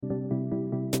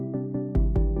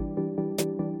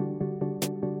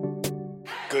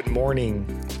Good morning.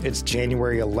 It's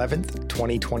January 11th,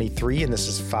 2023, and this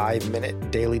is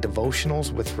 5-Minute Daily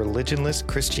Devotionals with Religionless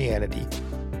Christianity.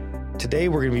 Today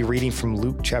we're going to be reading from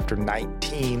Luke chapter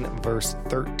 19, verse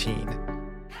 13.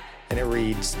 And it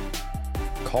reads,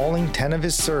 "Calling 10 of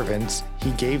his servants,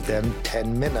 he gave them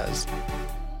 10 minas,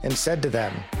 and said to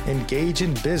them, 'Engage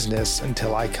in business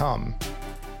until I come.'"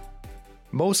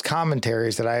 Most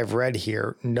commentaries that I have read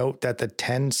here note that the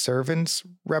 10 servants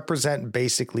represent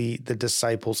basically the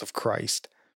disciples of Christ.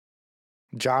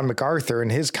 John MacArthur, in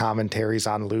his commentaries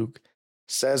on Luke,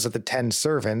 says that the 10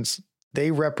 servants, they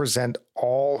represent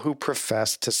all who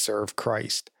profess to serve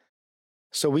Christ.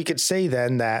 So we could say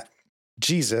then that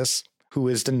Jesus, who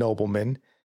is the nobleman,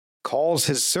 calls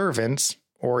his servants,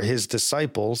 or his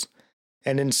disciples,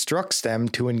 and instructs them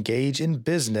to engage in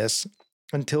business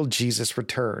until Jesus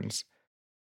returns.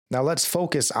 Now let's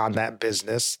focus on that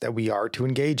business that we are to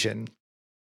engage in.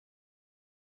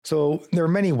 So there are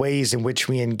many ways in which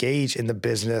we engage in the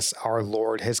business our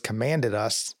Lord has commanded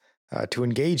us to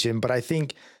engage in, but I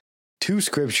think two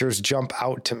scriptures jump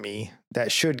out to me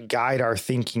that should guide our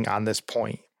thinking on this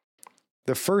point.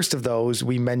 The first of those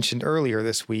we mentioned earlier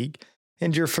this week,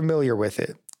 and you're familiar with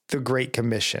it, the Great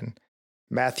Commission,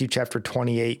 Matthew chapter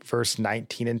 28, verse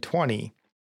 19 and 20,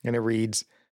 and it reads,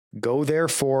 "Go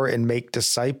therefore and make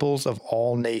disciples of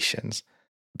all nations,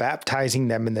 baptizing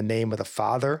them in the name of the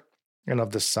Father and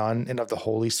of the Son and of the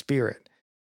Holy Spirit,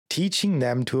 teaching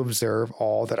them to observe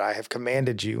all that I have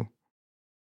commanded you."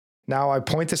 Now, I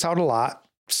point this out a lot,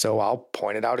 so I'll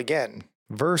point it out again.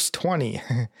 Verse 20,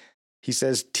 he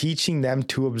says, teaching them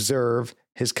to observe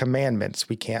his commandments.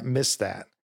 We can't miss that.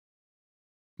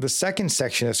 The second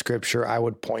section of scripture I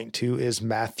would point to is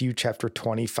Matthew chapter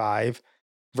 25,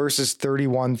 verses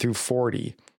 31 through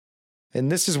 40.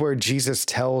 And this is where Jesus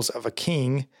tells of a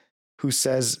king who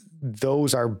says,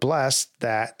 "Those are blessed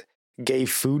that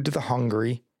gave food to the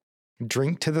hungry,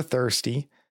 drink to the thirsty,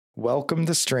 welcomed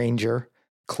the stranger,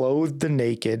 clothed the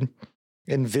naked,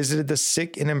 and visited the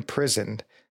sick and imprisoned,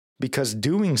 because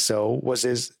doing so was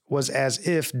as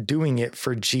if doing it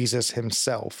for Jesus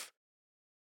himself."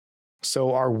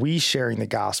 So are we sharing the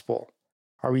gospel?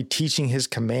 Are we teaching his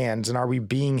commands, and are we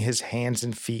being his hands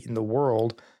and feet in the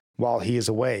world while he is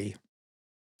away?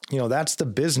 That's the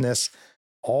business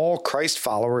all Christ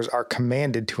followers are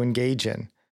commanded to engage in.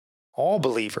 All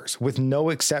believers, with no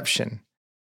exception.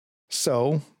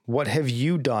 So, what have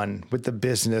you done with the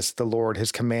business the Lord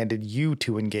has commanded you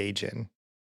to engage in?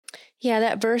 Yeah,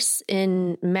 that verse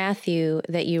in Matthew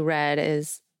that you read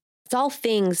it's all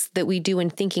things that we do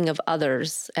in thinking of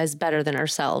others as better than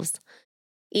ourselves.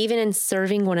 Even in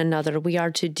serving one another, we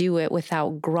are to do it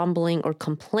without grumbling or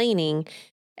complaining,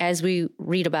 as we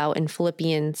read about in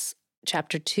Philippians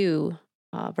chapter 2,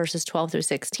 verses 12 through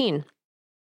 16.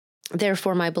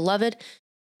 "Therefore, my beloved,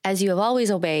 as you have always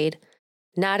obeyed,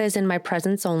 not as in my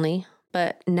presence only,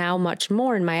 but now much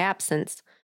more in my absence,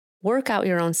 work out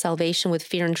your own salvation with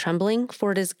fear and trembling,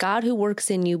 for it is God who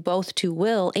works in you both to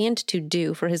will and to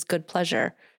do for his good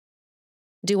pleasure.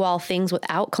 Do all things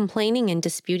without complaining and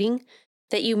disputing,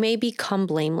 that you may become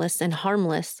blameless and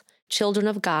harmless, children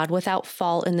of God without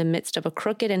fault in the midst of a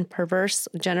crooked and perverse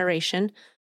generation,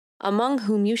 among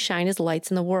whom you shine as lights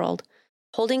in the world,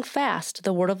 holding fast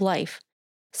the word of life,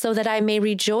 so that I may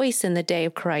rejoice in the day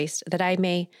of Christ, that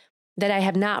I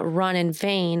have not run in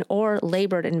vain or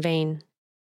labored in vain."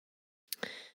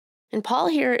 And Paul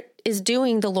here is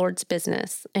doing the Lord's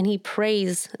business, and he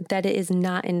prays that it is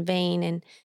not in vain, and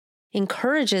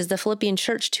encourages the Philippian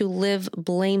church to live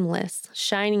blameless,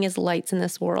 shining as lights in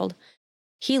this world.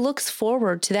 He looks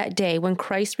forward to that day when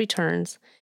Christ returns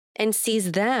and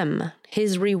sees them,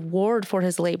 his reward for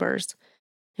his labors.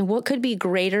 And what could be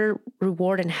greater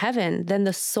reward in heaven than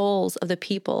the souls of the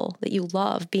people that you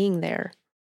love being there?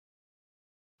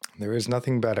 There is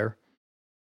nothing better.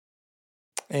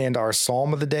 And our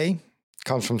psalm of the day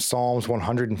comes from Psalms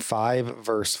 105,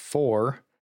 verse 4.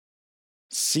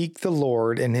 "Seek the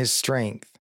Lord in his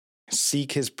strength.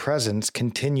 Seek his presence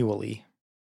continually."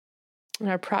 And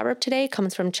our proverb today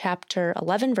comes from chapter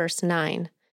 11, verse 9.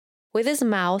 "With his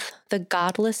mouth, the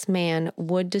godless man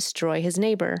would destroy his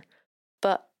neighbor,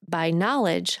 but by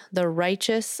knowledge, the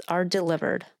righteous are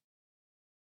delivered."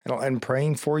 And I'll end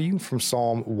praying for you from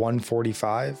Psalm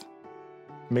 145.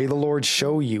 "May the Lord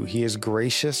show you he is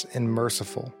gracious and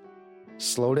merciful,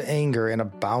 slow to anger and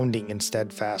abounding in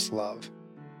steadfast love.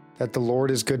 That the Lord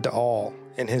is good to all,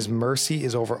 and his mercy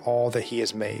is over all that he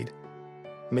has made.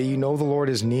 May you know the Lord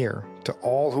is near to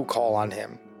all who call on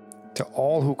him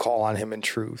in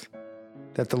truth.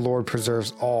 That the Lord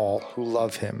preserves all who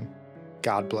love him.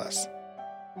 God bless."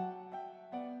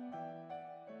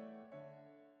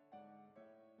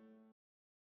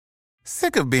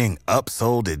 Sick of being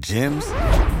upsold at gyms?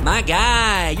 My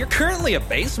guy, you're currently a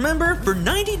base member? For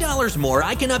 $90 more,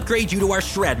 I can upgrade you to our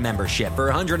Shred membership. For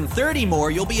 $130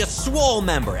 more, you'll be a Swole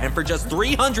member. And for just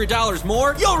 $300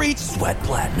 more, you'll reach Sweat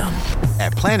Platinum.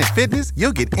 At Planet Fitness,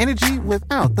 you'll get energy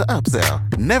without the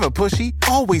upsell. Never pushy,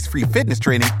 always free fitness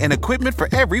training and equipment for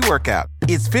every workout.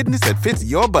 It's fitness that fits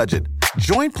your budget.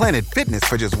 Join Planet Fitness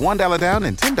for just $1 down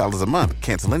and $10 a month.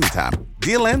 Cancel anytime.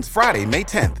 Deal ends Friday, May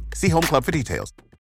 10th. See Home Club for details.